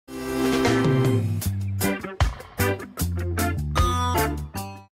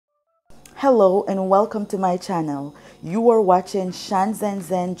Hello and welcome to my channel. You are watching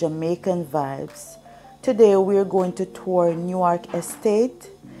Zen Jamaican Vibes. Today we are going to tour Newark Estate.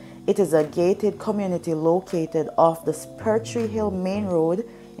 It is a gated community located off the Spur Tree Hill main road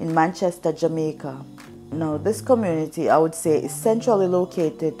in Manchester, Jamaica. Now this community, I would say, is centrally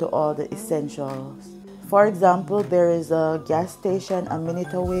located to all the essentials. For example, there is a gas station a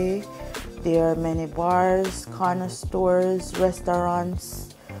minute away. There are many bars, corner stores, restaurants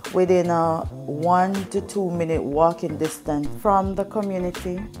within a 1 to 2 minute walking distance from the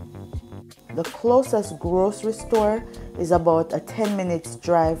community. The closest grocery store is about a 10 minutes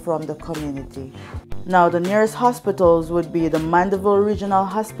drive from the community. Now the nearest hospitals would be the Mandeville Regional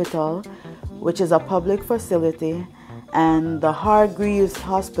Hospital, which is a public facility, and the Hargreaves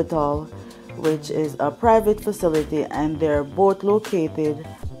Hospital, which is a private facility, and they're both located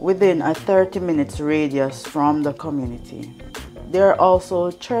within a 30 minutes radius from the community. There are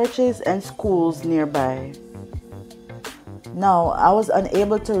also churches and schools nearby. Now, I was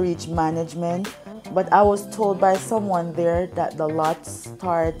unable to reach management, but I was told by someone there that the lot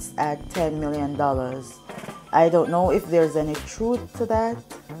starts at $10 million. I don't know if there's any truth to that.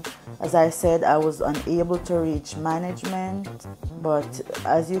 As I said, I was unable to reach management, but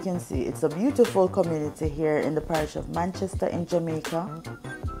as you can see, it's a beautiful community here in the parish of Manchester in Jamaica.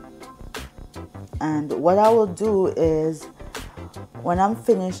 And what I will do is, when I'm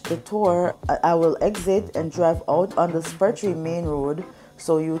finished the tour, I will exit and drive out on the Spur Tree main road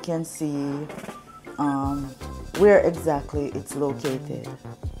so you can see where exactly it's located.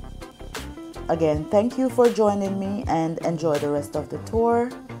 Again, thank you for joining me and enjoy the rest of the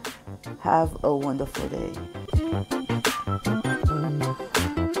tour. Have a wonderful day.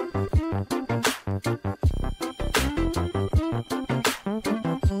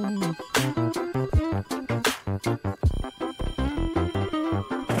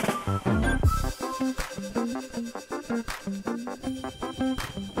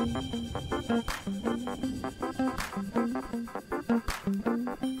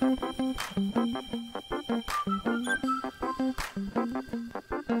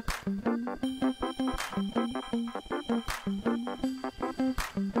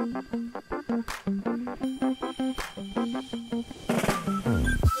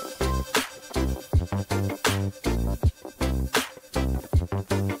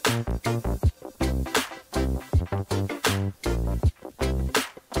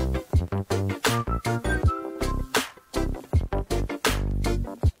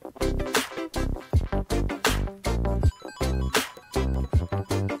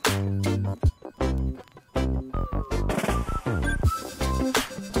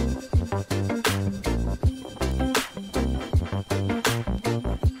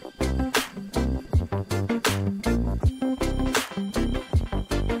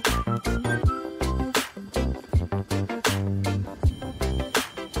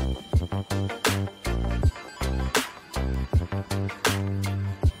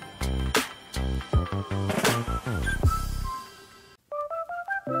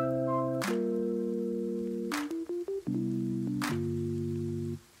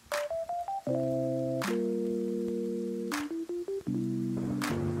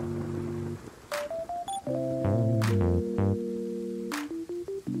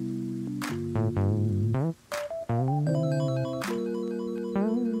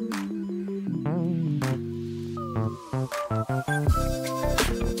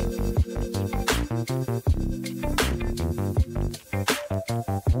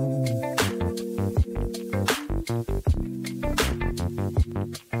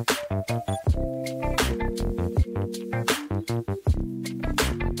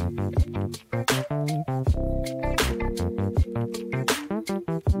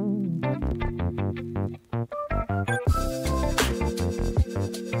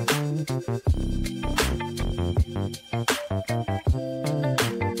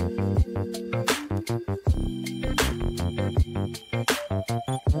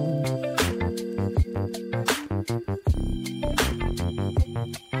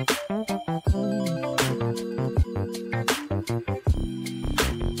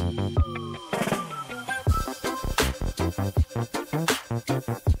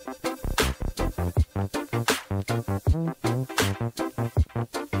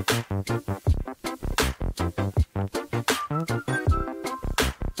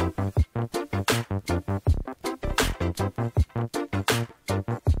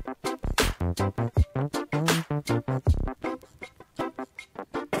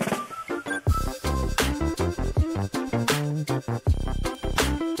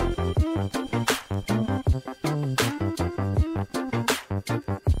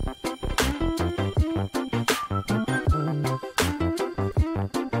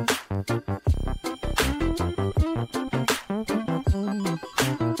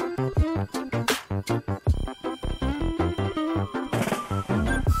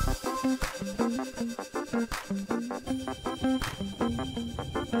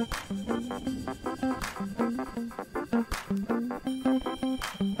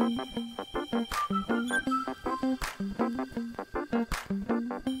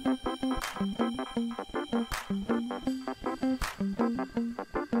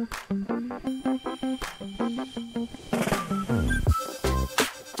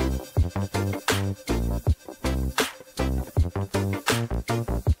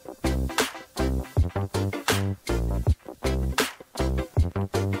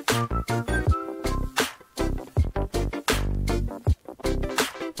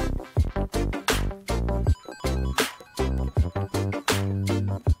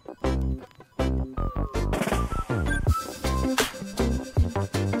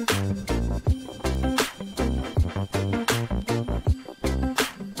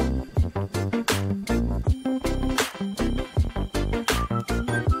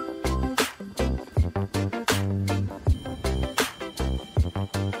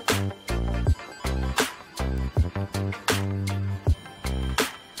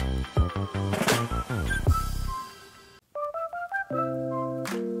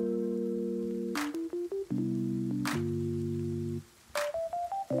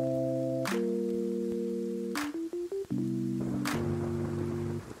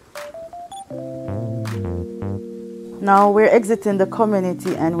 Now we're exiting the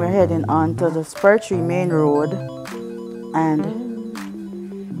community and we're heading on to the Spur Tree main road, and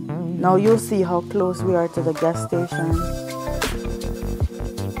now you'll see how close we are to the gas station.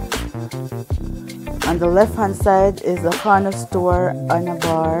 On the left hand side is a corner store and a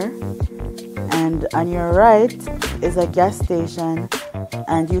bar, and on your right is a gas station,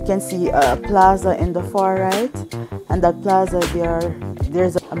 and you can see a plaza in the far right, and that plaza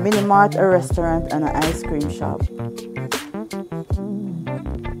there's a mini mart, a restaurant, and an ice cream shop.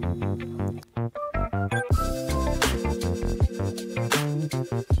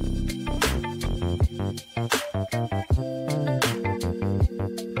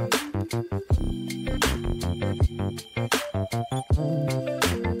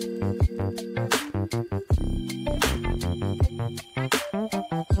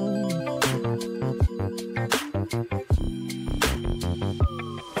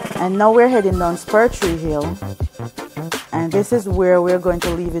 And now we're heading down Spur Tree Hill, and this is where we're going to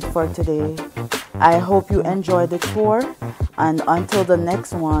leave it for today. I hope you enjoyed the tour, and until the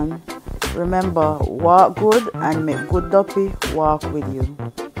next one, remember, walk good and make good duppy walk with you.